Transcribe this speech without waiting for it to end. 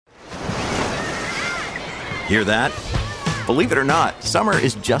Hear that? Believe it or not, summer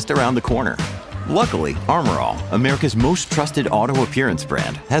is just around the corner. Luckily, Armor All, America's most trusted auto appearance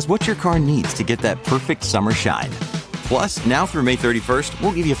brand, has what your car needs to get that perfect summer shine. Plus, now through May 31st,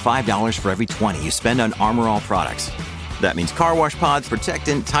 we'll give you $5 for every $20 you spend on Armor All products. That means car wash pods,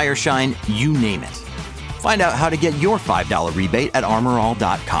 protectant, tire shine, you name it. Find out how to get your $5 rebate at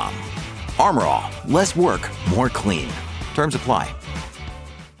armorall.com. Armor All, less work, more clean. Terms apply.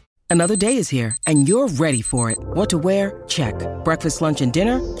 Another day is here, and you're ready for it. What to wear? Check. Breakfast, lunch, and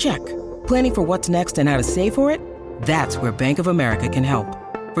dinner? Check. Planning for what's next and how to save for it? That's where Bank of America can help.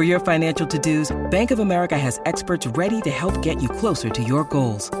 For your financial to-dos, Bank of America has experts ready to help get you closer to your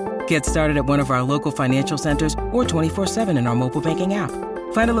goals. Get started at one of our local financial centers or 24/7 in our mobile banking app.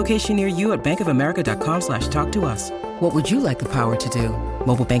 Find a location near you at bankofamerica.com/talktous. What would you like the power to do?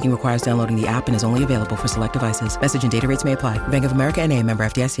 Mobile banking requires downloading the app and is only available for select devices. Message and data rates may apply. Bank of America N.A., member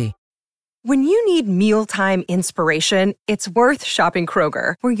FDIC. When you need mealtime inspiration, it's worth shopping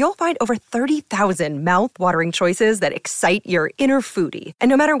Kroger, where you'll find over 30,000 mouth-watering choices that excite your inner foodie. And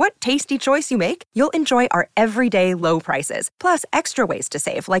no matter what tasty choice you make, you'll enjoy our everyday low prices, plus extra ways to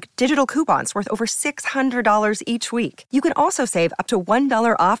save, like digital coupons worth over $600 each week. You can also save up to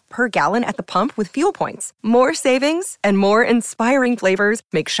 $1 off per gallon at the pump with fuel points. More savings and more inspiring flavors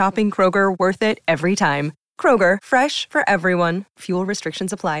make shopping Kroger worth it every time. Kroger, fresh for everyone. Fuel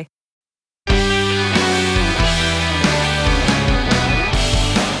restrictions apply.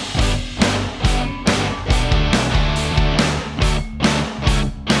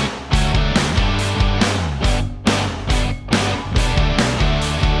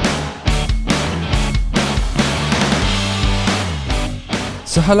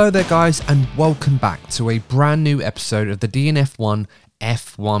 So hello there guys, and welcome back to a brand new episode of the DNF1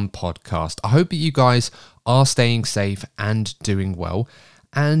 F1 podcast. I hope that you guys are staying safe and doing well.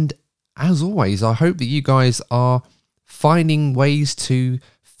 And as always, I hope that you guys are finding ways to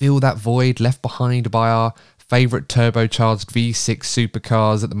fill that void left behind by our favourite turbocharged V6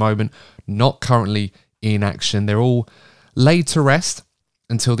 supercars at the moment, not currently in action. They're all laid to rest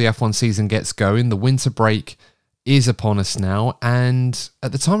until the F1 season gets going. The winter break is upon us now, and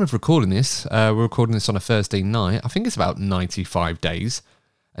at the time of recording this, we're recording this on a Thursday night. I think it's about 95 days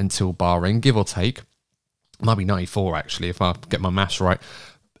until Bahrain, give or take. It might be 94 actually, if I get my maths right.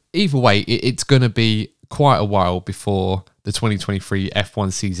 Either way, it's going to be quite a while before the 2023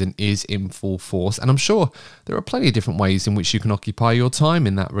 F1 season is in full force, and I'm sure there are plenty of different ways in which you can occupy your time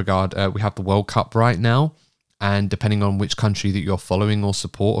in that regard. We have the World Cup right now, and depending on which country that you're following or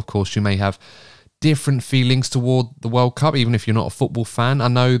support, of course, you may have different feelings toward the World Cup, even if you're not a football fan. I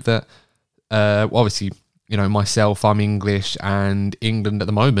know that, obviously, you know, myself, I'm English, and England at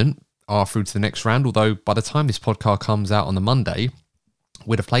the moment are through to the next round, although by the time this podcast comes out on the Monday,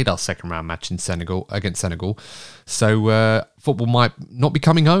 we'd have played our second round match in Senegal against Senegal. So football might not be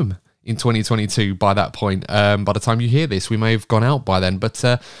coming home in 2022 by that point. By the time you hear this, we may have gone out by then, but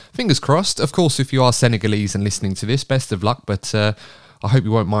fingers crossed. Of course, if you are Senegalese and listening to this, best of luck, but I hope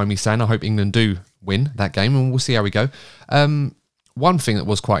you won't mind me saying I hope England do win that game, and we'll see how we go. One thing that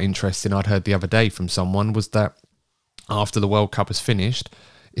was quite interesting I'd heard the other day from someone was that after the World Cup is finished,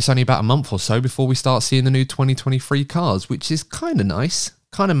 it's only about a month or so before we start seeing the new 2023 cars, which is kind of nice.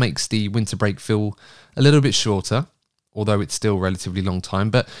 Kind of makes the winter break feel a little bit shorter, although it's still a relatively long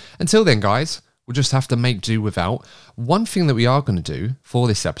time. But until then, guys, we'll just have to make do without. One thing that we are going to do for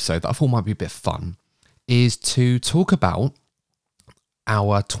this episode that I thought might be a bit fun is to talk about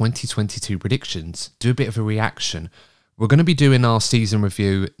our 2022 predictions, do a bit of a reaction. We're going to be doing our season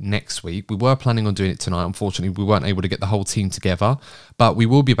review next week. We were planning on doing it tonight. Unfortunately, we weren't able to get the whole team together, but we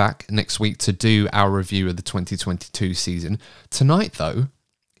will be back next week to do our review of the 2022 season. Tonight, though,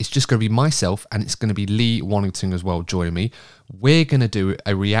 it's just going to be myself, and it's going to be Lee Wannington as well joining me. We're going to do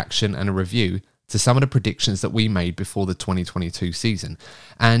a reaction and a review to some of the predictions that we made before the 2022 season.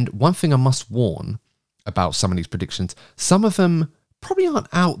 And one thing I must warn about some of these predictions, some of them probably aren't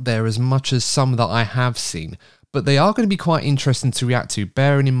out there as much as some that I have seen, but they are going to be quite interesting to react to,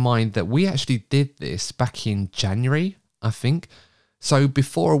 bearing in mind that we actually did this back in January, I think. So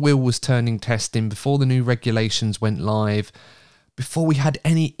before a wheel was turning testing, before the new regulations went live, before we had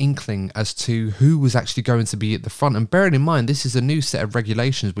any inkling as to who was actually going to be at the front. And bearing in mind, this is a new set of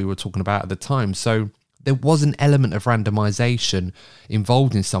regulations we were talking about at the time. So there was an element of randomization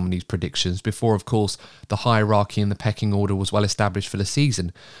involved in some of these predictions before, of course, the hierarchy and the pecking order was well established for the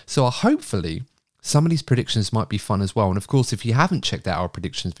season. So hopefully some of these predictions might be fun as well. And of course, if you haven't checked out our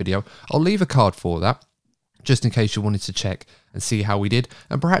predictions video, I'll leave a card for that, just in case you wanted to check and see how we did.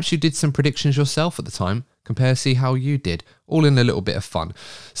 And perhaps you did some predictions yourself at the time. compare, see how you did. All in a little bit of fun.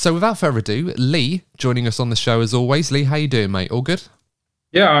 So without further ado, Lee joining us on the show as always. Lee, how you doing, mate? All good?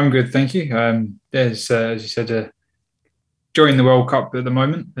 Yeah, I'm good, thank you. There's, as you said, during the World Cup at the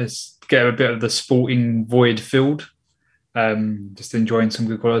moment, let's get a bit of the sporting void filled. Just enjoying some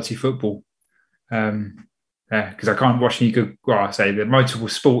good quality football. Because I can't watch any good. Well, I say the motorsport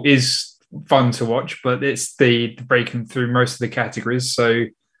sport is fun to watch, but it's the breaking through most of the categories, so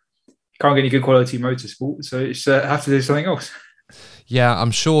can't get any good quality motorsport. So it's have to do something else. Yeah,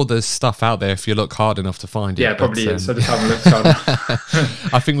 I'm sure there's stuff out there if you look hard enough to find it. Yeah, probably is. So just have a look. So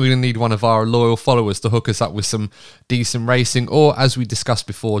I think we're going to need one of our loyal followers to hook us up with some decent racing, or as we discussed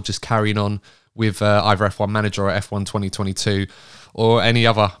before, just carrying on with either F1 Manager or F1 2022 or any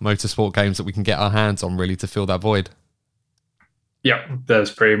other motorsport games that we can get our hands on, really, to fill that void. Yeah,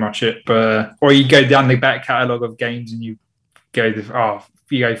 that's pretty much it. But or you go down the back catalogue of games and you go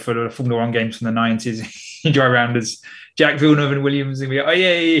for the Formula One games from the 90s. You drive around as Jack Villeneuve and Williams and be like, oh,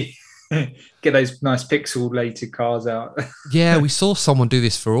 yay! Get those nice pixelated cars out. Yeah, we saw someone do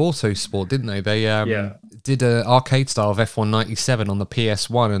this for Autosport, didn't they? They did an arcade style of F1 97 on the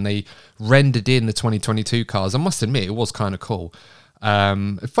PS1 and they rendered in the 2022 cars. I must admit, it was kind of cool.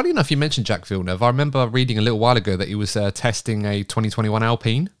 Funny enough, you mentioned Jack Villeneuve. I remember reading a little while ago that he was testing a 2021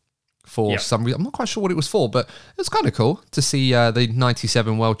 Alpine for some reason. I'm not quite sure what it was for, but it was kind of cool to see the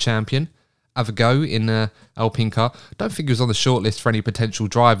 97 world champion have a go in an Alpine car. Don't think he was on the shortlist for any potential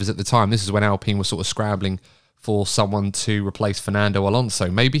drivers at the time. This is when Alpine was sort of scrambling for someone to replace Fernando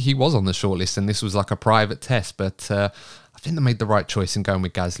Alonso. Maybe he was on the shortlist and this was like a private test, but I think they made the right choice in going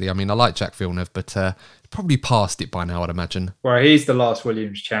with Gasly. I mean, I like Jack Villeneuve, but probably past it by now, I'd imagine. Well, he's the last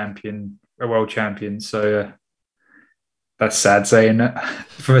Williams champion, a world champion, so that's sad saying that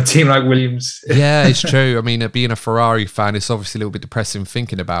from a team like Williams. Yeah, it's true. I mean, being a Ferrari fan, it's obviously a little bit depressing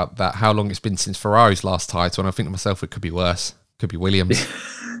thinking about that, how long it's been since Ferrari's last title, and I think to myself, it could be worse. Could be Williams,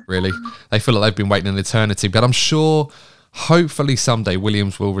 really. They feel like they've been waiting an eternity, but I'm sure, hopefully someday,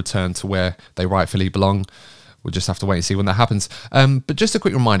 Williams will return to where they rightfully belong. We'll just have to wait and see when that happens. But just a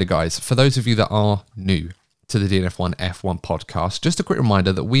quick reminder, guys, for those of you that are new to the DNF1 F1 podcast, just a quick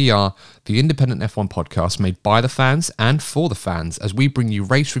reminder that we are the independent F1 podcast made by the fans and for the fans, as we bring you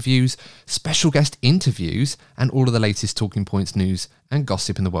race reviews, special guest interviews, and all of the latest talking points, news, and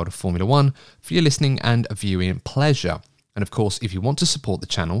gossip in the world of Formula One for your listening and viewing pleasure. And of course, if you want to support the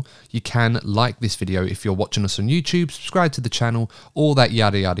channel, you can like this video if you're watching us on YouTube, subscribe to the channel, all that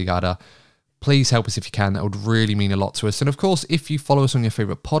yada, yada, yada. Please help us if you can. That would really mean a lot to us. And of course, if you follow us on your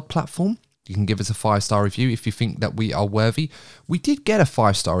favourite pod platform, you can give us a 5-star review if you think that we are worthy. We did get a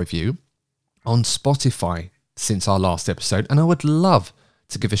 5-star review on Spotify since our last episode, and I would love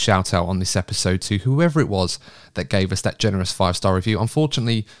to give a shout out on this episode to whoever it was that gave us that generous 5-star review.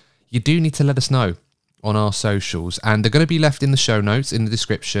 Unfortunately, you do need to let us know on our socials, and they're going to be left in the show notes in the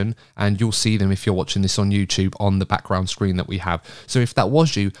description, and you'll see them if you're watching this on YouTube on the background screen that we have. So if that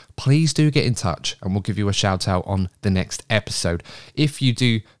was you, please do get in touch and we'll give you a shout out on the next episode. If you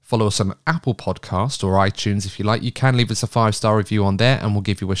do follow us on Apple Podcast or iTunes, if you like, you can leave us a 5-star review on there and we'll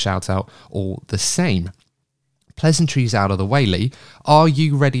give you a shout out all the same. Pleasantries out of the way, Lee. Are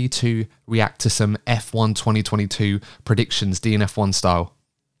you ready to react to some F1 2022 predictions, DNF1 style?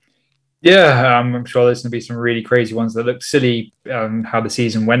 Yeah, I'm sure there's going to be some really crazy ones that look silly, how the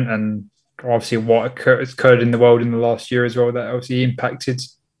season went, and obviously what occurred in the world in the last year as well, that obviously impacted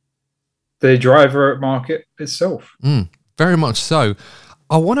the driver market itself. Very much so.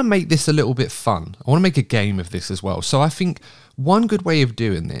 I want to make this a little bit fun. I want to make a game of this as well. So I think one good way of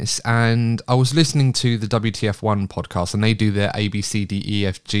doing this, and I was listening to the WTF1 podcast, and they do their A, B, C, D, E,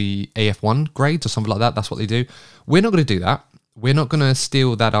 F, G, AF1 grades or something like that. That's what they do. We're not going to do that. We're not going to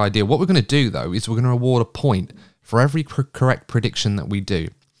steal that idea. What we're going to do, though, is we're going to award a point for every correct prediction that we do.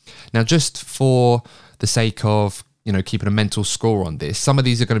 Now, just for the sake of, keeping a mental score on this, some of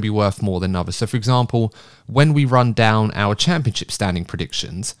these are going to be worth more than others. So, for example, when we run down our championship standing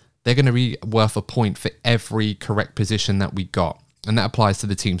predictions, they're going to be worth a point for every correct position that we got. And that applies to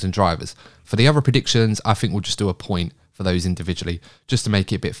the teams and drivers. For the other predictions, I think we'll just do a point for those individually, just to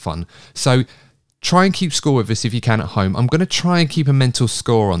make it a bit fun. So, try and keep score with us if you can at home. I'm going to try and keep a mental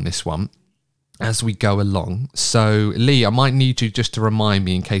score on this one as we go along. So, Lee, I might need you just to remind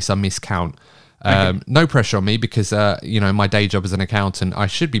me in case I miscount. Okay. No pressure on me because, my day job as an accountant, I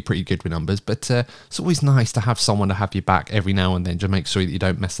should be pretty good with numbers, but it's always nice to have someone to have you back every now and then to make sure that you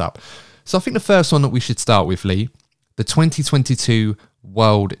don't mess up. So I think the first one that we should start with, Lee, the 2022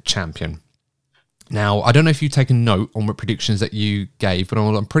 World Champion. Now, I don't know if you've taken note on what predictions that you gave, but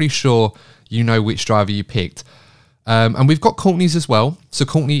I'm pretty sure you know which driver you picked. And we've got Courtney's as well. So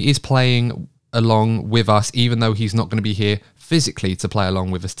Courtney is playing along with us, even though he's not going to be here physically to play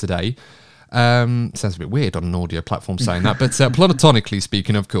along with us today. Sounds a bit weird on an audio platform saying that, but platonically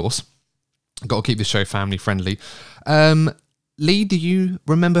speaking, of course. Got to keep the show family friendly. Lee, do you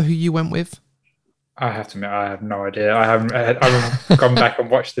remember who you went with? I have to admit, I have no idea. I haven't gone back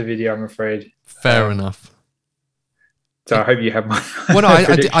and watched the video, I'm afraid. Fair enough. So I hope you have my well, no,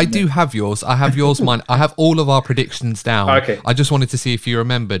 I do have yours. I have yours, mine. I have all of our predictions down. Okay. I just wanted to see if you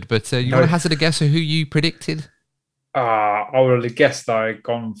remembered. But you want to hazard a guess of who you predicted? I would have guessed that I'd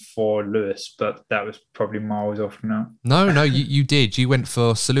gone for Lewis, but that was probably miles off now. No, you did. You went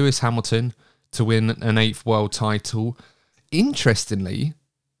for Sir Lewis Hamilton to win an 8th world title. Interestingly,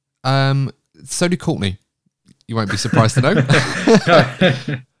 so did Courtney. You won't be surprised to know.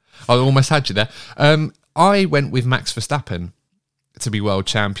 I almost had you there. I went with Max Verstappen to be world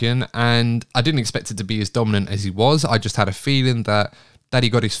champion, and I didn't expect it to be as dominant as he was. I just had a feeling that he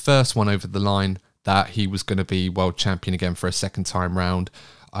got his first one over the line, that he was going to be world champion again for a second time round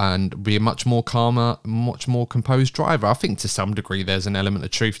and be a much more calmer, much more composed driver. I think to some degree there's an element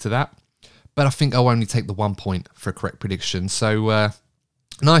of truth to that, but I think I'll only take the 1 point for a correct prediction. So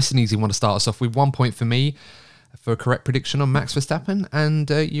nice and easy one to start us off with. 1 point for me for a correct prediction on Max Verstappen, and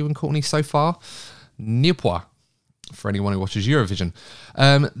you and Courtney so far, nil point for anyone who watches Eurovision.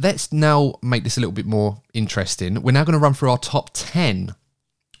 Let's now make this a little bit more interesting. We're now going to run through our top 10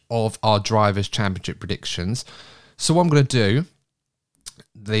 of our Drivers' Championship predictions. So what I'm going to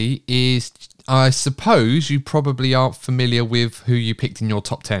do is, I suppose you probably aren't familiar with who you picked in your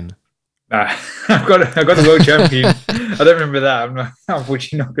top 10. I've got the world champion. I don't remember that. I'm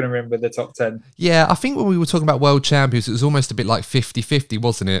unfortunately not going to remember the top 10. Yeah, I think when we were talking about world champions, it was almost a bit like 50-50,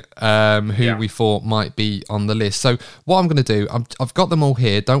 wasn't it? Who we thought might be on the list. So what I'm going to do, I've got them all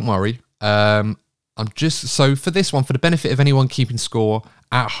here. Don't worry. So for this one, for the benefit of anyone keeping score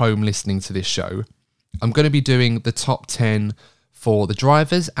at home listening to this show, I'm going to be doing the top 10 for the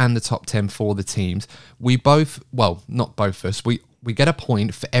drivers and the top 10 for the teams. We both, well, not both of us, we get a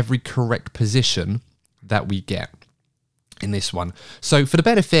point for every correct position that we get in this one. So for the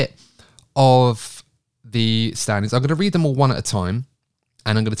benefit of the standings, I'm going to read them all one at a time,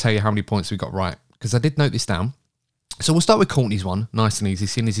 and I'm going to tell you how many points we got right, because I did note this down. So we'll start with Courtney's one, nice and easy,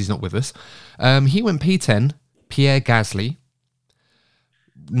 seeing as he's not with us. He went P10, Pierre Gasly.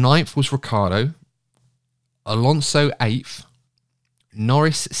 9th was Ricciardo. Alonso 8th.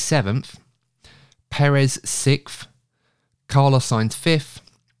 Norris 7th. Perez 6th. Carlos Sainz 5th.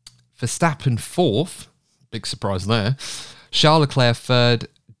 Verstappen 4th. Big surprise there. Charles Leclerc 3rd.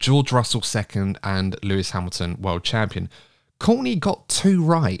 George Russell 2nd. And Lewis Hamilton world champion. Courtney got 2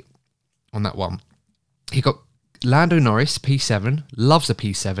 right on that one. He got Lando Norris, P7. Loves a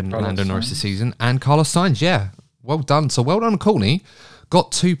P7, Lando Norris this season. And Carlos Sainz, yeah. Well done. So well done, Courtney.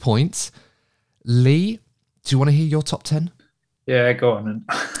 Got 2 points. Lee, do you want to hear your top 10? Yeah, go on then.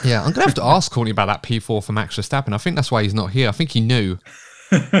 Yeah, I'm going to have to ask Courtney about that P4 for Max Verstappen. I think that's why he's not here. I think he knew.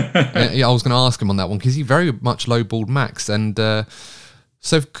 I was going to ask him on that one because he very much lowballed Max. And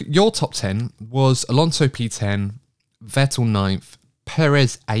so your top 10 was Alonso P10, Vettel 9th,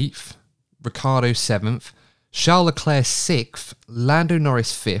 Perez 8th, Ricciardo 7th, Charles Leclerc 6th, Lando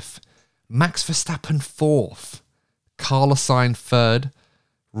Norris 5th, Max Verstappen 4th, Carlos Sainz 3rd,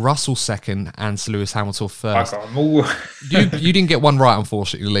 Russell 2nd, and Sir Lewis Hamilton 1st. You didn't get one right,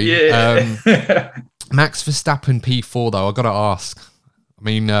 unfortunately. Yeah. Max Verstappen P4, though, I've got to ask. I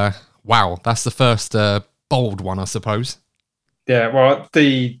mean, wow, that's the first bold one, I suppose. Yeah, well,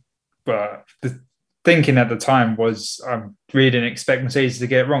 the thinking at the time was really didn't expect Mercedes to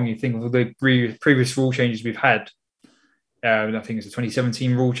get it wrong. You think of the previous rule changes we've had. I think it's a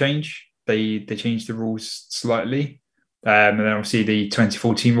 2017 rule change. They changed the rules slightly. And then obviously the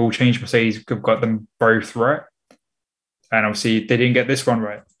 2014 rule change, Mercedes have got them both right. And obviously they didn't get this one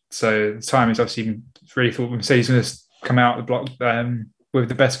right. So the time is obviously really thought Mercedes was going to come out of the block with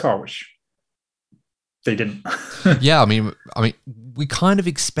the best car, which they didn't. Yeah, I mean, we kind of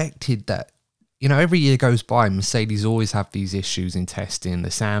expected that. You know, every year goes by, Mercedes always have these issues in testing,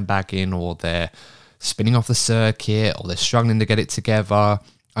 the sandbagging, or they're spinning off the circuit, or they're struggling to get it together. I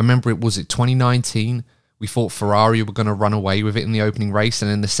remember it was 2019. We thought Ferrari were going to run away with it in the opening race,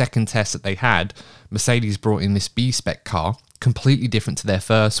 and in the second test that they had, Mercedes brought in this B-spec car, completely different to their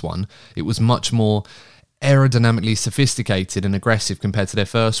first one. It was much more aerodynamically sophisticated and aggressive compared to their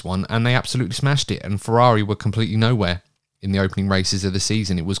first one, and they absolutely smashed it, and Ferrari were completely nowhere in the opening races of the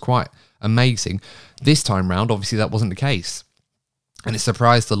season. It was quite amazing. This time round, obviously that wasn't the case. And it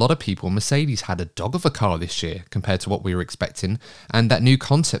surprised a lot of people. Mercedes had a dog of a car this year compared to what we were expecting. And that new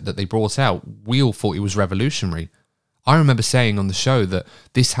concept that they brought out, we all thought it was revolutionary. I remember saying on the show that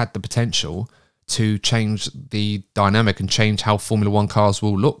this had the potential to change the dynamic and change how Formula One cars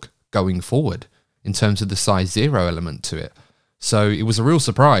will look going forward in terms of the size zero element to it. So it was a real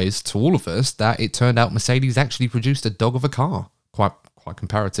surprise to all of us that it turned out Mercedes actually produced a dog of a car, quite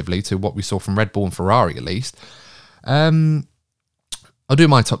comparatively to what we saw from Red Bull and Ferrari at least. I'll do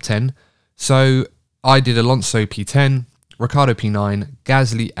my top 10. So I did Alonso P10, Ricciardo P9,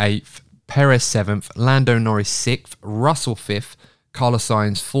 Gasly 8th, Perez 7th, Lando Norris 6th, Russell 5th, Carlos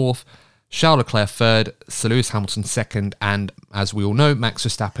Sainz 4th, Charles Leclerc 3rd, Sir Lewis Hamilton 2nd, and as we all know, Max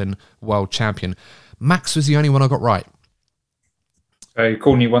Verstappen, world champion. Max was the only one I got right.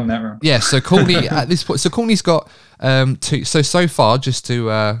 Courtney won that round. Yeah, so Courtney at this point, so Courtney's got 2. So far, just to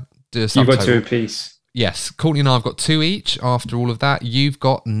do a subtotal. You've got 2 apiece. Yes, Courtney and I have got 2 each. After all of that, you've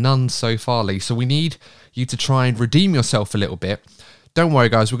got none so far, Lee. So we need you to try and redeem yourself a little bit. Don't worry,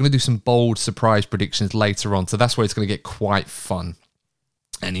 guys. We're going to do some bold surprise predictions later on. So that's where it's going to get quite fun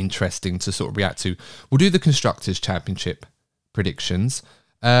and interesting to sort of react to. We'll do the Constructors' Championship predictions.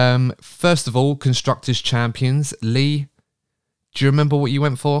 First of all, Constructors' Champions. Lee, do you remember what you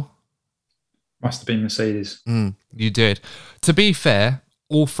went for? Must have been Mercedes. You did. To be fair,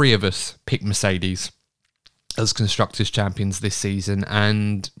 all 3 of us picked Mercedes as Constructors' Champions this season,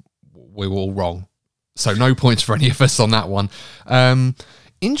 and we were all wrong. So no points for any of us on that one.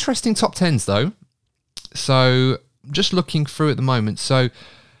 Interesting top 10s, though. So just looking through at the moment. So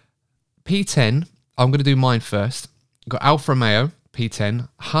P10, I'm going to do mine first. Got Alfa Romeo, P10,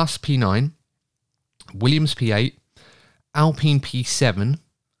 Haas, P9, Williams, P8, Alpine, P7,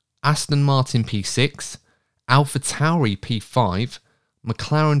 Aston Martin, P6, AlphaTauri, P5,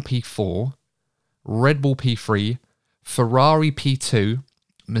 McLaren, P4, Red Bull, P3, Ferrari, P2,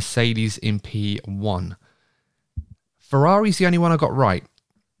 Mercedes in P1. Ferrari's the only one I got right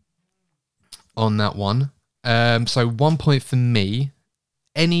on that one. So 1 point for me.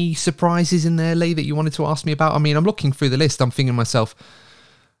 Any surprises in there, Lee, that you wanted to ask me about? I mean, I'm looking through the list. I'm thinking to myself,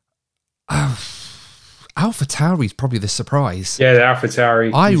 AlphaTauri is probably the surprise. Yeah, the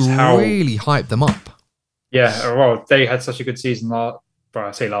AlphaTauri. I really hyped them up. Yeah, well, they had such a good season last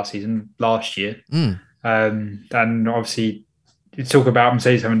year. And obviously, you talk about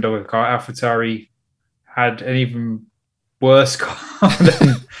Mercedes having a dog of a car. AlphaTauri had an even worse car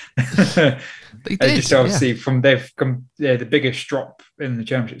than they did. Just obviously from they've come the biggest drop in the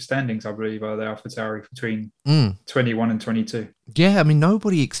championship standings, I believe, are the AlphaTauri between 21 and 22. Yeah, I mean,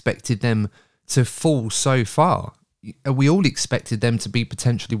 nobody expected them to fall so far. We all expected them to be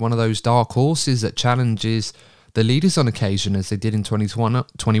potentially one of those dark horses that challenges the leaders on occasion, as they did in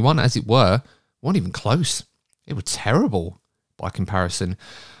 2021, as it were. Weren't even close. It was terrible by comparison.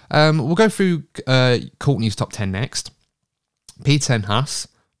 We'll go through Courtney's top 10 next. P10 Haas,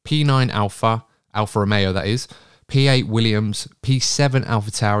 P9 Alfa Romeo that is, P8 Williams, P7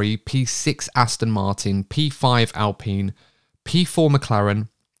 AlphaTauri, P6 Aston Martin, P5 Alpine, P4 McLaren,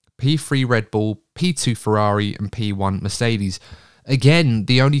 P3 Red Bull, P2 Ferrari, and P1 Mercedes. Again,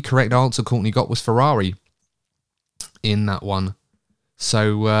 the only correct answer Courtney got was Ferrari in that one.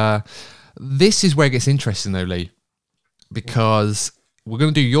 So this is where it gets interesting though, Lee, because we're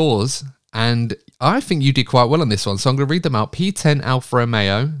going to do yours, and I think you did quite well on this one, so I'm going to read them out. P10 Alfa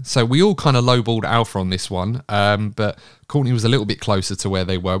Romeo. So we all kind of lowballed Alfa on this one, but Courtney was a little bit closer to where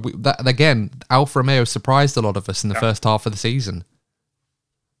they were. Again, Alfa Romeo surprised a lot of us in the first half of the season.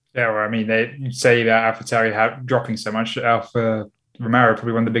 Yeah, well, I mean, they say that AlphaTauri dropping so much. Alfa Romeo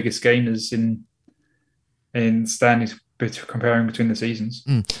probably one of the biggest gainers in standings comparing between the seasons.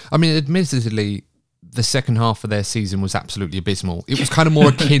 I mean, admittedly, the second half of their season was absolutely abysmal. It was kind of more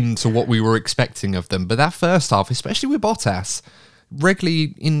akin to what we were expecting of them. But that first half, especially with Bottas,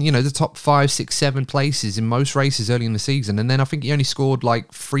 regularly in the top 5, 6, 7 places in most races early in the season, and then I think he only scored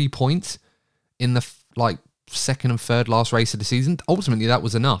like 3 points in the second and third last race of the season. Ultimately, that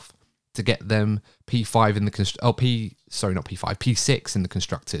was enough to get them P5 in the P6 in the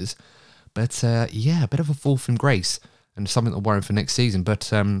constructors. But a bit of a fall from grace and something to worry for next season. But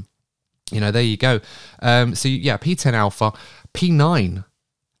there you go. P10 Alpha, P9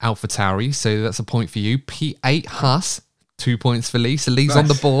 AlphaTauri, so that's a point for you. P8 Haas, 2 points for Lee, so Lee's nice. On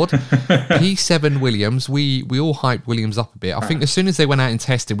the board. P7 Williams, we all hyped Williams up a bit. I think as soon as they went out and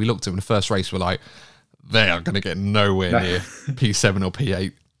tested, we looked at them in the first race, we're like, they are going to get nowhere near P7 or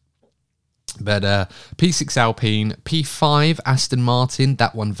P8. But P6 Alpine, P5 Aston Martin,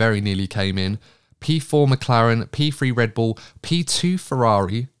 that one very nearly came in. P4 McLaren, P3 Red Bull, P2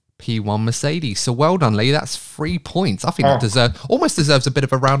 Ferrari, P1 Mercedes. So well done, Lee. That's 3 points. I think that almost deserves a bit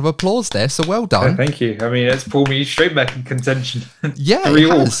of a round of applause there. So well done. Thank you. I mean, it's pulled me straight back in contention. Yeah, it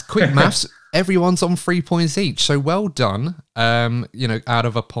has. Quick maths. Everyone's on 3 points each, so well done. Out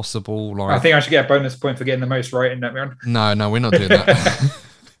of a possible I think I should get a bonus point for getting the most right in that round. No, we're not doing that.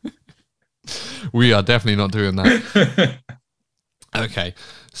 We are definitely not doing that. Okay,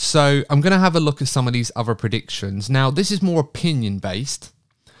 so I'm going to have a look at some of these other predictions. Now, this is more opinion-based,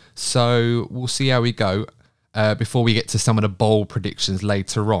 so we'll see how we go before we get to some of the bold predictions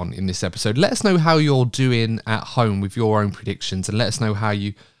later on in this episode. Let us know how you're doing at home with your own predictions, and let us know how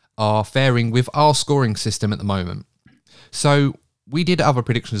you are faring with our scoring system at the moment. So we did other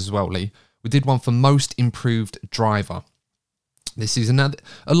predictions as well, Lee. We did one for most improved driver. This is a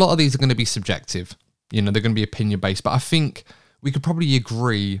lot of these are going to be subjective. They're going to be opinion based, but I think we could probably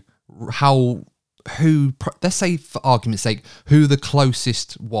agree let's say for argument's sake, who the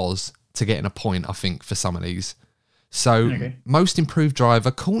closest was to getting a point, I think, for some of these. So most improved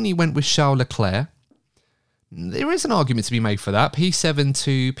driver, Courtney went with Charles Leclerc. There is an argument to be made for that. P7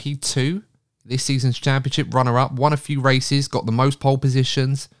 to P2, this season's championship runner-up, won a few races, got the most pole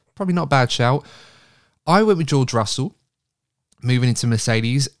positions. Probably not a bad shout. I went with George Russell, moving into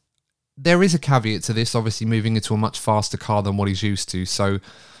Mercedes. There is a caveat to this, obviously moving into a much faster car than what he's used to. So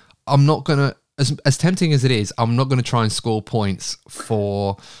I'm not going to, as tempting as it is, I'm not going to try and score points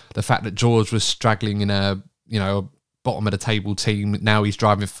for the fact that George was straggling in a bottom of the table team. Now he's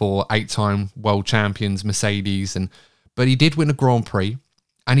driving for 8-time world champions Mercedes, but he did win a Grand Prix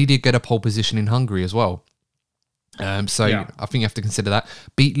and he did get a pole position in Hungary as well. I think you have to consider that.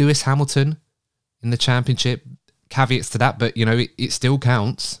 Beat Lewis Hamilton in the championship. Caveats to that, but it still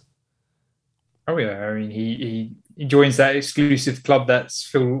counts. Oh yeah, I mean he joins that exclusive club that's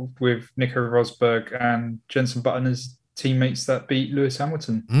filled with Nico Rosberg and Jenson Button as teammates that beat Lewis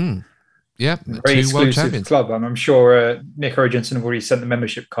Hamilton. Yeah, very exclusive club. I'm sure Nico Jenson have already sent the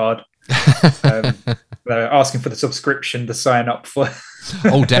membership card. They're asking for the subscription to sign up for.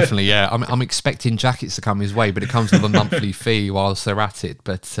 Oh, definitely, yeah. I'm expecting jackets to come his way, but it comes with a monthly fee whilst they're at it.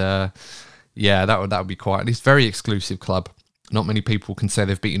 But yeah, that would be quite. It's a very exclusive club. Not many people can say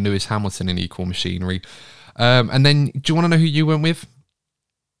they've beaten Lewis Hamilton in equal machinery. And then, do you want to know who you went with?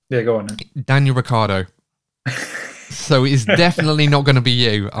 Yeah, go on. Daniel Ricciardo. So it's definitely not going to be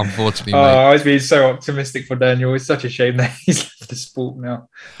you, unfortunately. Oh, mate. I was being so optimistic for Daniel. It's such a shame that he's left the sport now.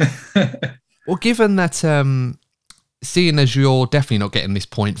 Well, given that, seeing as you're definitely not getting this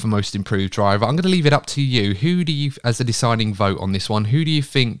point for most improved driver, I'm going to leave it up to you. Who do you, as a deciding vote on this one, who do you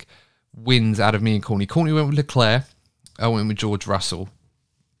think wins out of me and Courtney? Courtney went with Leclerc. I went with George Russell.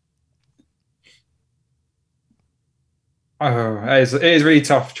 Oh, it is a really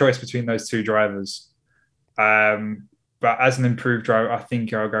tough choice between those two drivers. But as an improved driver, I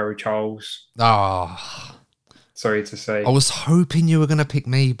think I'll go with Charles. Sorry to say. I was hoping you were going to pick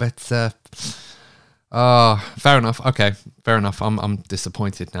me, but fair enough. Okay, fair enough. I'm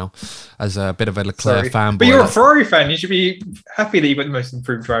disappointed now as a bit of a Leclerc fanboy. But you're a Ferrari fan. You should be happy that you got the most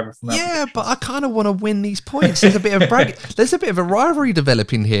improved driver from that. Yeah, but I kind of want to win these points. There's a bit of There's a bit of a rivalry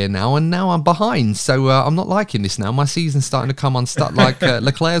developing here now, and now I'm behind. So I'm not liking this now. My season's starting to come unstuck like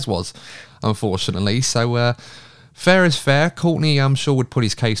Leclerc's was, unfortunately. So fair is fair. Courtney, I'm sure, would put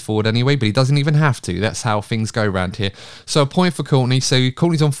his case forward anyway, but he doesn't even have to. That's how things go around here. So a point for Courtney. So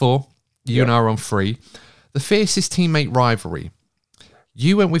Courtney's on 4. You and I are on 3. The fiercest teammate rivalry.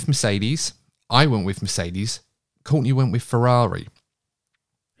 You went with Mercedes. I went with Mercedes. Courtney went with Ferrari.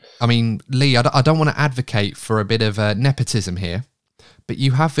 I mean, Lee, I don't want to advocate for a bit of nepotism here, but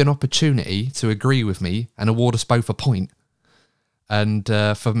you have an opportunity to agree with me and award us both a point. And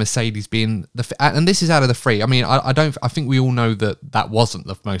for Mercedes being and this is out of the 3. I mean, I think we all know that wasn't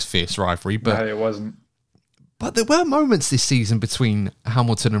the most fierce rivalry, but no, it wasn't. But there were moments this season between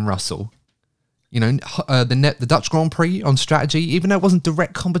Hamilton and Russell. The Dutch Grand Prix on strategy, even though it wasn't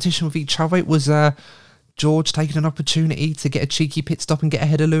direct competition with each other, it was George taking an opportunity to get a cheeky pit stop and get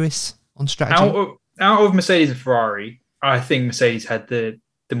ahead of Lewis on strategy. Out of Mercedes and Ferrari, I think Mercedes had the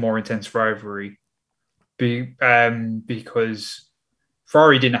more intense rivalry because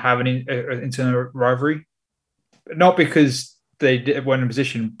Ferrari didn't have an internal rivalry. Not because they weren't in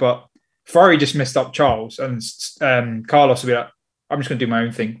position, but Ferrari just messed up Charles, and Carlos will be like, I'm just going to do my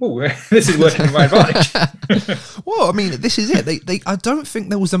own thing. Oh, this is working to my advantage. Well, I mean, this is it. I don't think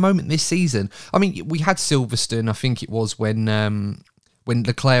there was a moment this season. I mean, we had Silverstone. I think it was when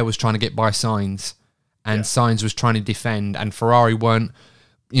Leclerc was trying to get by Sainz, and Sainz was trying to defend, and Ferrari weren't,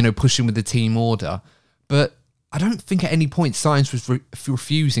 pushing with the team order. But I don't think at any point Sainz was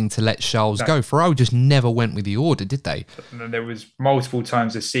refusing to let Charles go. Ferrari just never went with the order, did they? There was multiple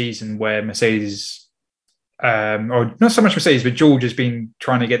times this season where Mercedes. Or not so much Mercedes, but George has been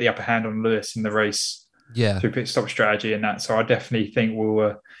trying to get the upper hand on Lewis in the race through pit stop strategy and that. So I definitely think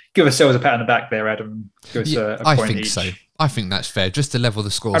we'll give ourselves a pat on the back there, Adam. Give us a I point think each. so. I think that's fair, just to level the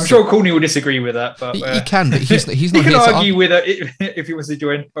score. I'm sure Courtney will disagree with that, but he can, but he's not he here can to argue with it if he wants to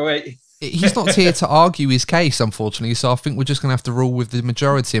join. Oh wait, he's not here to argue his case, unfortunately. So I think we're just going to have to rule with the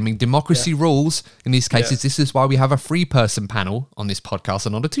majority. I mean, democracy rules in these cases. This is why we have a 3-person panel on this podcast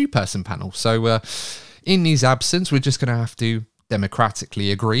and not a 2-person panel. So in his absence, we're just going to have to democratically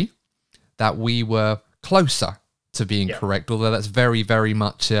agree that we were closer to being correct, although that's very, very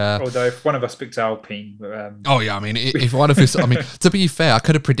much... although if one of us picked Alpine... I mean, if one of us... I mean, to be fair, I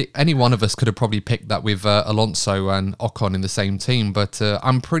could have any one of us could have probably picked that with Alonso and Ocon in the same team, but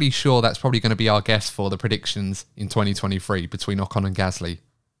I'm pretty sure that's probably going to be our guess for the predictions in 2023 between Ocon and Gasly.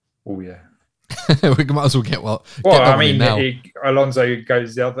 Oh, yeah. We might as well get Well, get I mean, now. Alonso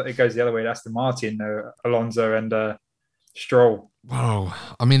goes the other way. That's the Martin, Alonso and Stroll. Wow,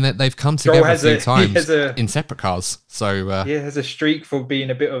 I mean they've come together a few times in in separate cars. So he has a streak for being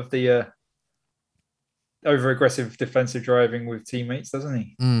a bit of the over-aggressive defensive driving with teammates, doesn't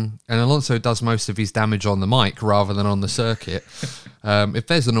he? And Alonso does most of his damage on the mic rather than on the circuit. If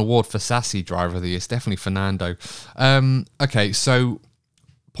there's an award for sassy driver of the year, it's definitely Fernando. Okay, so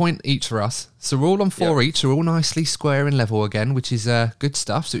point each for us. So we're all on 4 each. We're all nicely square and level again, which is good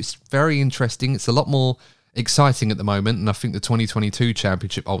stuff. So it's very interesting. It's a lot more exciting at the moment, and I think the 2022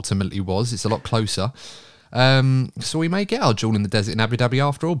 championship ultimately was. It's a lot closer. So we may get our jewel in the desert in Abu Dhabi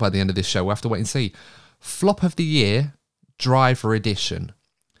after all by the end of this show. We'll have to wait and see. Flop of the year, driver edition.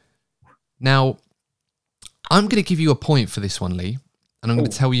 Now, I'm going to give you a point for this one, Lee, and I'm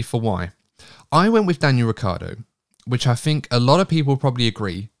going to tell you for why. I went with Daniel Ricciardo, which I think a lot of people probably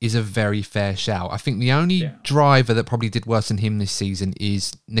agree is a very fair shout. I think the only driver that probably did worse than him this season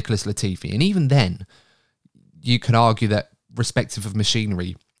is Nicholas Latifi, and even then, you could argue that, respective of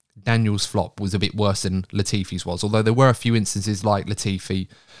machinery, Daniel's flop was a bit worse than Latifi's was, although there were a few instances like Latifi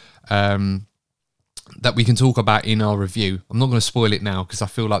that we can talk about in our review. I'm not going to spoil it now because I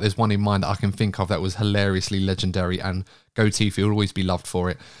feel like there's one in mind that I can think of that was hilariously legendary, and Latifi will always be loved for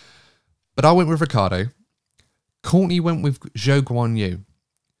it. But I went with Ricciardo. Courtney went with Zhou Guanyu.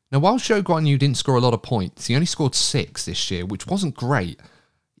 Now, while Zhou Guanyu didn't score a lot of points, he only scored 6 this year, which wasn't great.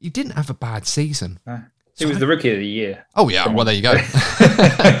 He didn't have a bad season. He was the rookie of the year. Oh, yeah. Well, there you go.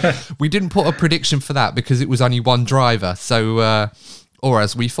 We didn't put a prediction for that because it was only one driver. So, or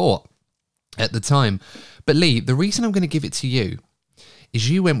as we thought at the time. But Lee, the reason I'm going to give it to you is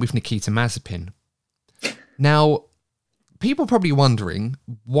you went with Nikita Mazepin. Now, people are probably wondering,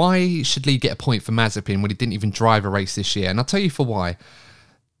 why should Lee get a point for Mazepin when he didn't even drive a race this year? And I'll tell you for why.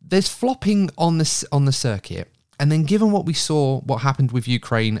 There's flopping on the circuit. And then given what we saw, what happened with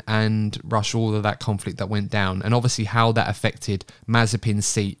Ukraine and Russia, all of that conflict that went down, and obviously how that affected Mazepin's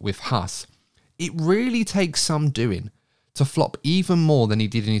seat with Haas, it really takes some doing to flop even more than he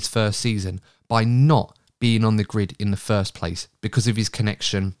did in his first season by not being on the grid in the first place because of his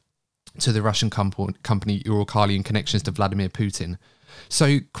connection to the Russian company Uralkali and connections to Vladimir Putin.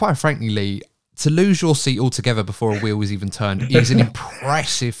 So, quite frankly, Lee, to lose your seat altogether before a wheel was even turned is an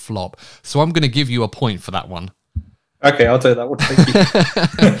impressive flop. So I'm going to give you a point for that one. Okay, I'll take that one. Thank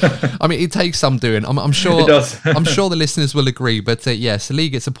you. I mean, it takes some doing. I'm sure. It does. I'm sure the listeners will agree. But yes, Lee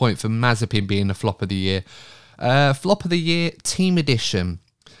gets a point for Mazepin being the flop of the year. Flop of the year, team edition.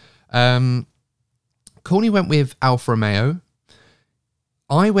 Courtney went with Alfa Romeo.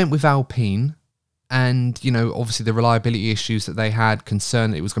 I went with Alpine. And, you know, obviously the reliability issues that they had,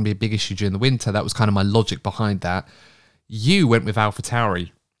 concern that it was going to be a big issue during the winter. That was kind of my logic behind that. You went with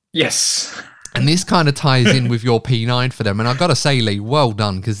AlphaTauri. Yes. And this kind of ties in with your P9 for them. And I've got to say, Lee, well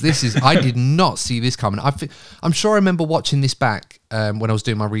done, because this is, I did not see this coming. I'm sure I remember watching this back when I was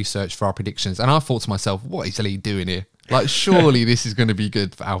doing my research for our predictions. And I thought to myself, what is Lee doing here? Like, surely this is going to be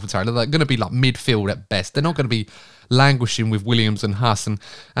good for AlphaTauri. They're going to be like midfield at best. They're not going to be languishing with Williams and Haas. And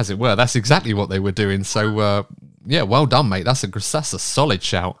as it were, that's exactly what they were doing. So, yeah, well done, mate. That's a solid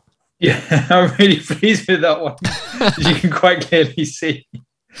shout. Yeah, I'm really pleased with that one. As you can quite clearly see.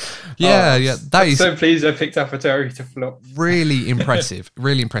 Yeah, that is so pleased I picked AlphaTauri to flop. Really impressive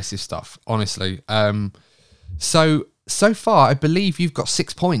stuff, honestly. So far, I believe you've got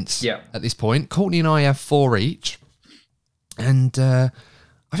 6 points at this point. Courtney and I have 4 each. And I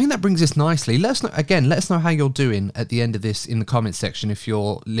think that brings us nicely. Let us know how you're doing at the end of this in the comments section if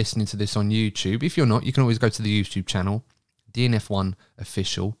you're listening to this on YouTube. If you're not, you can always go to the YouTube channel, DNF1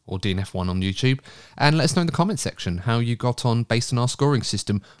 Official or DNF1 on YouTube, and let us know in the comments section how you got on based on our scoring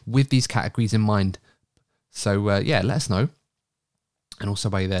system with these categories in mind. So, let us know. And also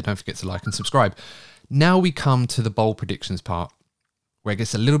while you're there, don't forget to like and subscribe. Now we come to the bold predictions part. where it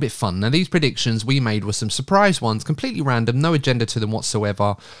gets a little bit fun. Now, these predictions we made were some surprise ones, completely random, no agenda to them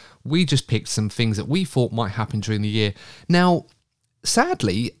whatsoever. We just picked some things that we thought might happen during the year. Now,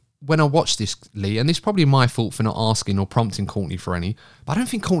 sadly, when I watched this, Lee, and it's probably my fault for not asking or prompting Courtney for any, but I don't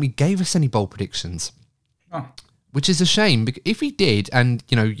think Courtney gave us any bold predictions. Oh. Which is a shame. If he did, and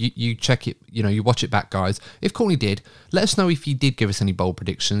you check it, you watch it back, guys. If Courtney did, let us know if he did give us any bold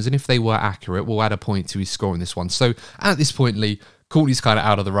predictions, and if they were accurate, we'll add a point to his score in this one. So at this point, Lee, Courtney's kind of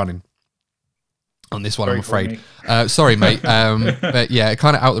out of the running on this one, I'm afraid. Sorry, mate. But yeah,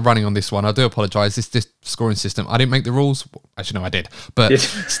 kind of out of the running on this one. I do apologise. This scoring system, I didn't make the rules. Actually, no, I did. But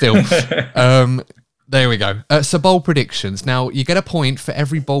still. There we go. So bold predictions. Now, you get a point for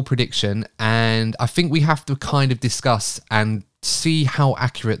every bold prediction, and I think we have to kind of discuss and see how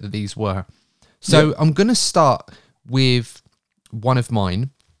accurate that these were. So I'm going to start with one of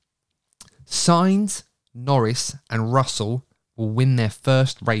mine. Sainz, Norris, and Russell will win their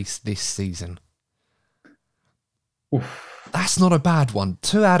first race this season. Oof. That's not a bad one.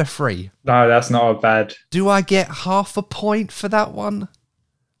 2 out of 3. No, that's not a bad. Do I get half a point for that one?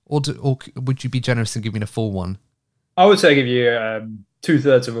 Or would you be generous and give me the full one? I would say give you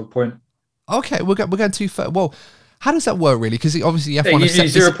 2/3 of a point. Okay, we're going 2/3. Well, how does that work really? Because obviously F1 gives you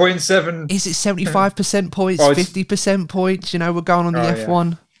 0.7. Is it 75% points, 50% points? We're going on the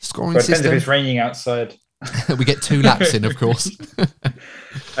F1 scoring depends system. if it's raining outside. We get 2 laps in, of course.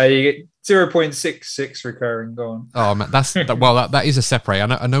 You get 0.66 recurring. Go on. Oh man, that is a separate.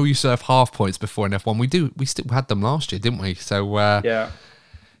 I know you serve half points before in F1. We still had them last year, didn't we? So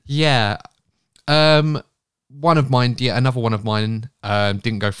yeah. Another one of mine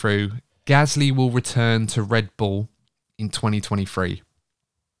didn't go through. Gasly will return to Red Bull in 2023.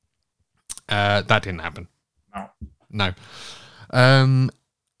 That didn't happen. No.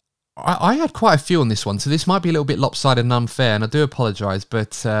 I had quite a few on this one, so this might be a little bit lopsided and unfair, and I do apologise,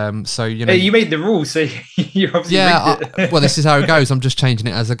 but Hey, you made the rules, so you obviously made it. Well, this is how it goes. I'm just changing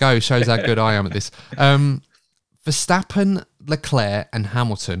it as I go. Shows how good I am at this. Verstappen, Leclerc, and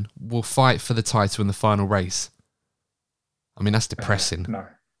Hamilton will fight for the title in the final race. I mean, that's depressing. No.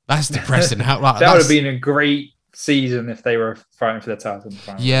 That's depressing. That would have been a great season if they were fighting for the title in the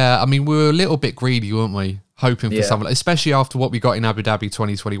final. Yeah, I mean, we were a little bit greedy, weren't we? Hoping for something, especially after what we got in Abu Dhabi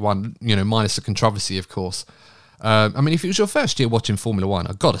 2021, minus the controversy, of course. I mean, if it was your first year watching Formula One,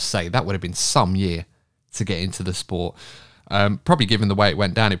 I've got to say, that would have been some year to get into the sport. Probably given the way it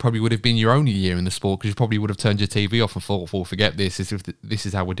went down, it probably would have been your only year in the sport because you probably would have turned your TV off and thought, well, forget this. This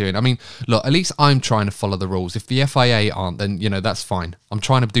is how we're doing. I mean, look, at least I'm trying to follow the rules. If the FIA aren't, then, that's fine. I'm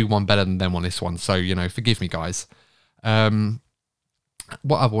trying to do one better than them on this one. So, forgive me, guys.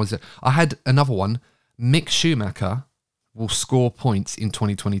 What other was it? I had another one. Mick Schumacher will score points in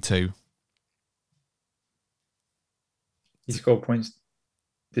 2022. He scored points.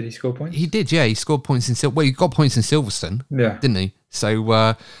 Did he score points? He did, yeah. He scored points in he got points in Silverstone, didn't he? So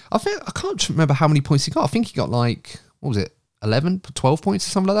I can't remember how many points he got. I think he got 11, 12 points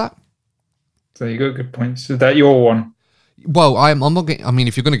or something like that. So you got good points. Is that your one? Well, I'm not getting. I mean,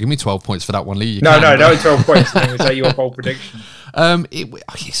 if you're going to give me 12 points for that one, Lee, you No, can. that was 12 points. Was that your bold prediction?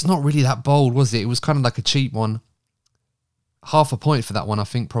 It's not really that bold, was it? It was kind of like a cheap one. Half a point for that one, I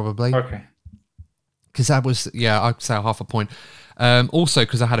think, probably. Okay. Because that was, I'd say half a point. Also,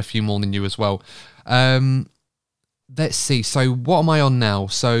 because I had a few more than you as well. Let's see. So, what am I on now?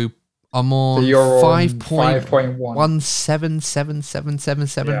 So, I'm on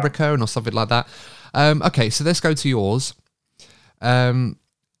 5.177777 recurring or something like that. Okay, so let's go to yours.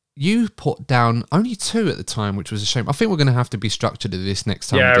 You put down only 2 at the time, which was a shame. I think we're going to have to be structured at this next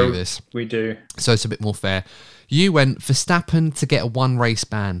time we do this. We do. So it's a bit more fair. You went Verstappen to get a 1-race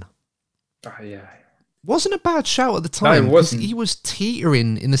ban. Oh, yeah. Wasn't a bad shout at the time. No, it wasn't. He was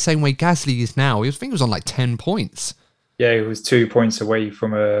teetering in the same way Gasly is now. I think he was on 10 points. Yeah, it was 2 points away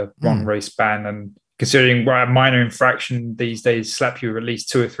from a 1-race ban. And considering a minor infraction these days slap you at least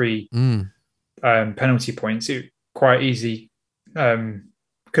 2 or 3 penalty points, it quite easy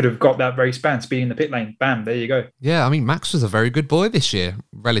could have got that race ban, speeding the pit lane. Bam, there you go. Yeah, I mean, Max was a very good boy this year,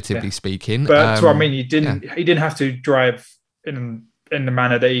 relatively speaking. But that's what I mean. He didn't have to drive in the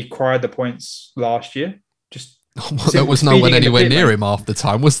manner that he acquired the points last year. Just there was no one anywhere near him half the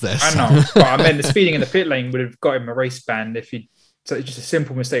time, was there? I know, but I meant the speeding in the pit lane would have got him a race ban so just a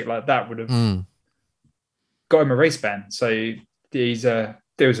simple mistake like that would have got him a race ban. So there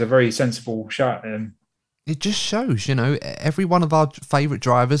was a very sensible shot. It just shows, every one of our favourite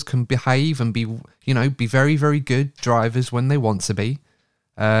drivers can behave and be very, very good drivers when they want to be.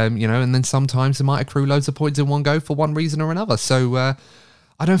 And then sometimes they might accrue loads of points in one go for one reason or another. So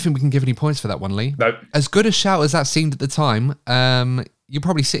I don't think we can give any points for that one, Lee. No. As good a shout as that seemed at the time, you're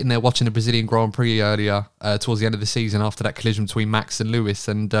probably sitting there watching the Brazilian Grand Prix earlier towards the end of the season after that collision between Max and Lewis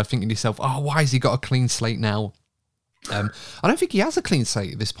and thinking to yourself, oh, why has he got a clean slate now? I don't think he has a clean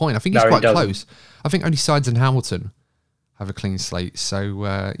slate at this point. I think he's quite close. I think only Sainz and Hamilton have a clean slate.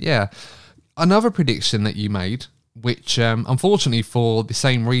 So, yeah. Another prediction that you made, which unfortunately for the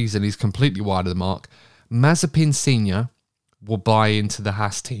same reason is completely wide of the mark, Mazepin Sr. will buy into the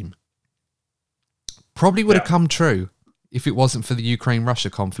Haas team. Probably would have come true if it wasn't for the Ukraine-Russia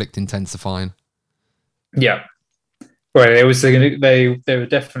conflict intensifying. Yeah. Well, they were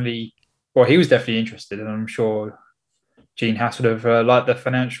definitely, well, he was definitely interested, and I'm sure Gene Haas would have liked the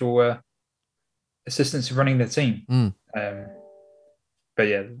financial assistance of running the team. But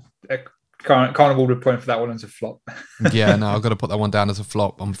yeah, Carnival would point for that one as a flop. Yeah, no, I've got to put that one down as a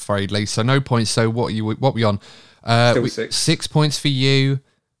flop, I'm afraid, Lee. So no points. So what we on? Still 6. 6 points for you,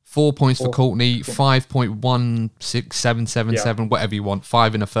 4 points for Courtney, 5.16777, whatever you want,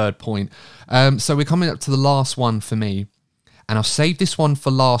 5 and a third point. So we're coming up to the last one for me, and I'll save this one for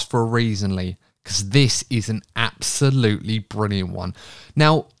last for a reason, Lee, because this is an absolutely brilliant one.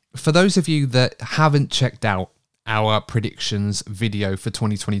 Now, for those of you that haven't checked out our predictions video for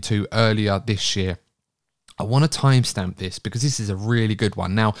 2022 earlier this year, I want to timestamp this because this is a really good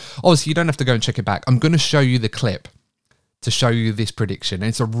one. Now, obviously, you don't have to go and check it back. I'm going to show you the clip to show you this prediction. And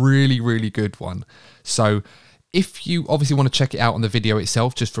it's a really, really good one. So if you obviously want to check it out on the video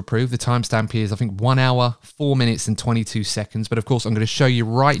itself, just for proof, the timestamp here is, I think, 1 hour, 4 minutes and 22 seconds. But of course, I'm going to show you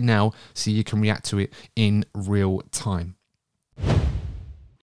right now so you can react to it in real time.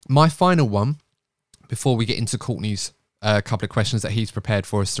 My final one, before we get into Courtney's couple of questions that he's prepared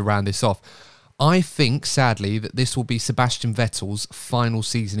for us to round this off, I think, sadly, that this will be Sebastian Vettel's final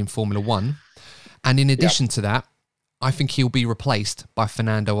season in Formula One. And in addition to that, I think he'll be replaced by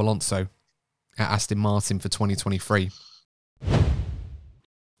Fernando Alonso at Aston Martin for 2023.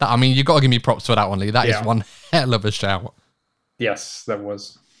 I mean, you've got to give me props for that one, Lee. That is one hell of a shout. Yes, that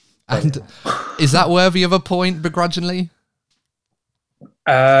was. And is that worthy of a point, begrudgingly?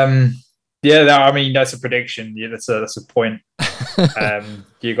 I mean, that's a prediction. Yeah, that's a point.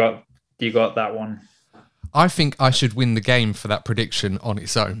 You got that one. I think I should win the game for that prediction on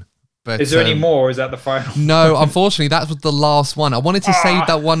its own. But, is there any more, or is that the final? No, unfortunately, that was the last one. I wanted to save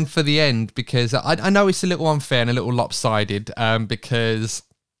that one for the end because I know it's a little unfair and a little lopsided because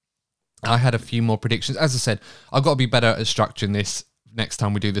I had a few more predictions. As I said, I've got to be better at structuring this next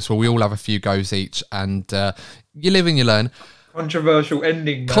time we do this, where we all have a few goes each, and you live and you learn. Controversial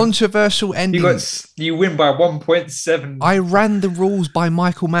ending. Man. Controversial ending. You win by 1.7. I ran the rules by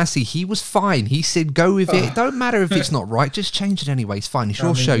Michael Massey. He was fine. He said, go with it. Don't matter if it's not right. Just change it anyway. It's fine. It's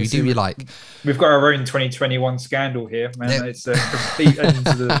your show. You do what you like. We've got our own 2021 scandal here, man. Yeah. It's a complete end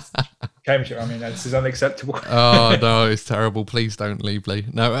to the championship. I mean, this is unacceptable. Oh, no, it's terrible. Please don't leave, Lee.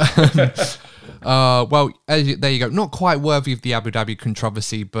 No. Well, there you go. Not quite worthy of the Abu Dhabi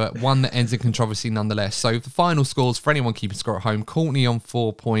controversy, but one that ends in controversy nonetheless. So the final scores for anyone keeping score at home: Courtney on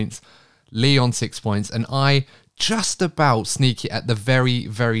 4 points, Lee on 6 points, and I just about sneak it at the very,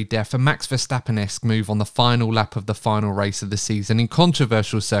 very death. A Max Verstappen-esque move on the final lap of the final race of the season in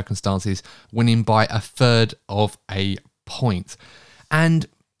controversial circumstances, winning by a third of a point. And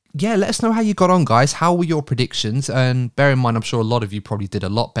yeah, let us know how you got on, guys. How were your predictions? And bear in mind, I'm sure a lot of you probably did a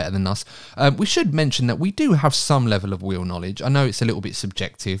lot better than us. We should mention that we do have some level of wheel knowledge. I know it's a little bit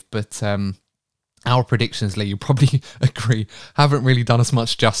subjective, but our predictions, Lee, you probably agree, haven't really done us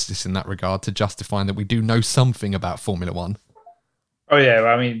much justice in that regard to justifying that we do know something about Formula One. Oh, yeah.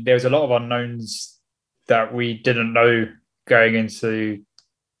 I mean, there's a lot of unknowns that we didn't know going into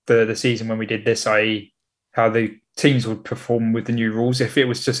the season when we did this, i.e. how the teams would perform with the new rules. If it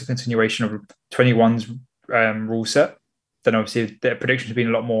was just a continuation of 21's rule set, then obviously their predictions have been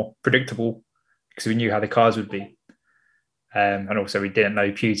a lot more predictable because we knew how the cars would be. And also we didn't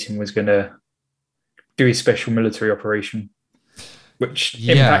know Putin was going to do his special military operation, which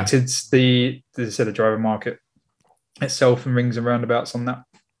impacted the driver market itself and rings and roundabouts on that.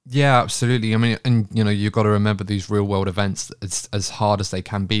 Yeah, absolutely. I mean, and you know, you've got to remember these real world events, as hard as they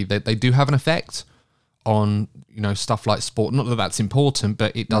can be, they do have an effect on, you know, stuff like sport. Not that that's important,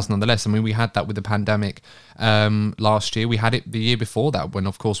 but it does nonetheless. I mean, we had that with the pandemic last year. We had it the year before that when,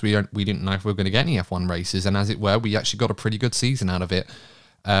 of course, we didn't know if we were going to get any F1 races. And as it were, we actually got a pretty good season out of it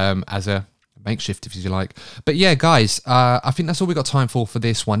as a makeshift, if you like. But yeah, guys, I think that's all we got time for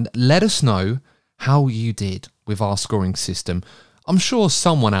this one. Let us know how you did with our scoring system. I'm sure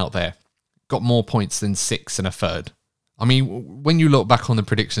someone out there got more points than 6 and a third. I mean, when you look back on the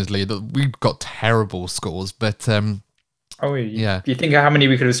predictions, Lee, we've got terrible scores, but Oh, Yeah. Do you think of how many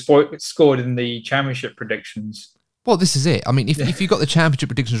we could have scored in the championship predictions? Well, this is it. I mean, if you got the championship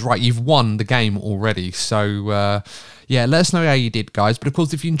predictions right, you've won the game already. So, yeah, let us know how you did, guys. But of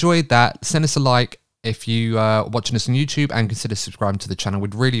course, if you enjoyed that, send us a like. If you are watching us on YouTube, and consider subscribing to the channel,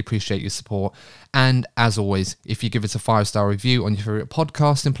 we'd really appreciate your support. And as always, if you give us a 5-star review on your favorite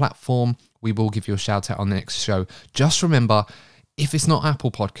podcasting platform, we will give you a shout out on the next show. Just remember, if it's not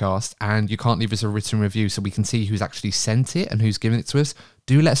Apple Podcast and you can't leave us a written review so we can see who's actually sent it and who's given it to us,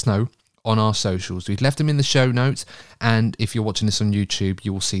 do let us know on our socials. We've left them in the show notes, and if you're watching this on YouTube,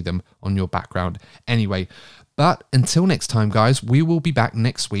 you will see them on your background anyway. But until next time, guys, we will be back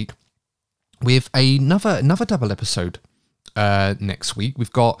next week with another double episode. Next week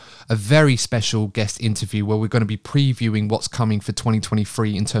we've got a very special guest interview where we're going to be previewing what's coming for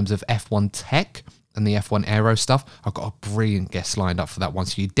 2023 in terms of F1 tech and the F1 aero stuff. I've got a brilliant guest lined up for that one,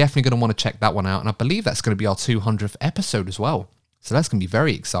 so you're definitely going to want to check that one out, and I believe that's going to be our 200th episode as well, so that's going to be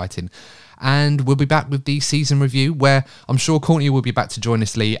very exciting. And we'll be back with the season review, where I'm sure Courtney will be back to join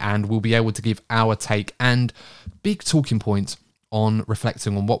us, Lee, and we'll be able to give our take and big talking points on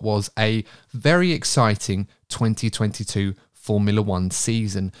reflecting on what was a very exciting 2022 Formula One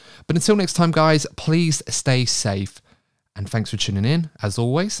season. But until next time, guys, please stay safe, and thanks for tuning in, as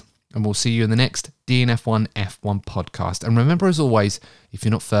always, and we'll see you in the next DNF1 F1 podcast. And remember, as always, if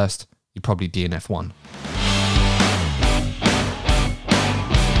you're not first, you're probably DNF1.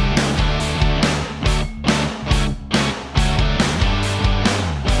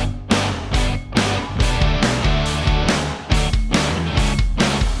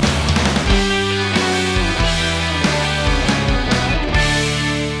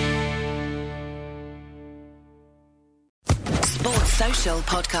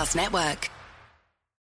 Podcast Network.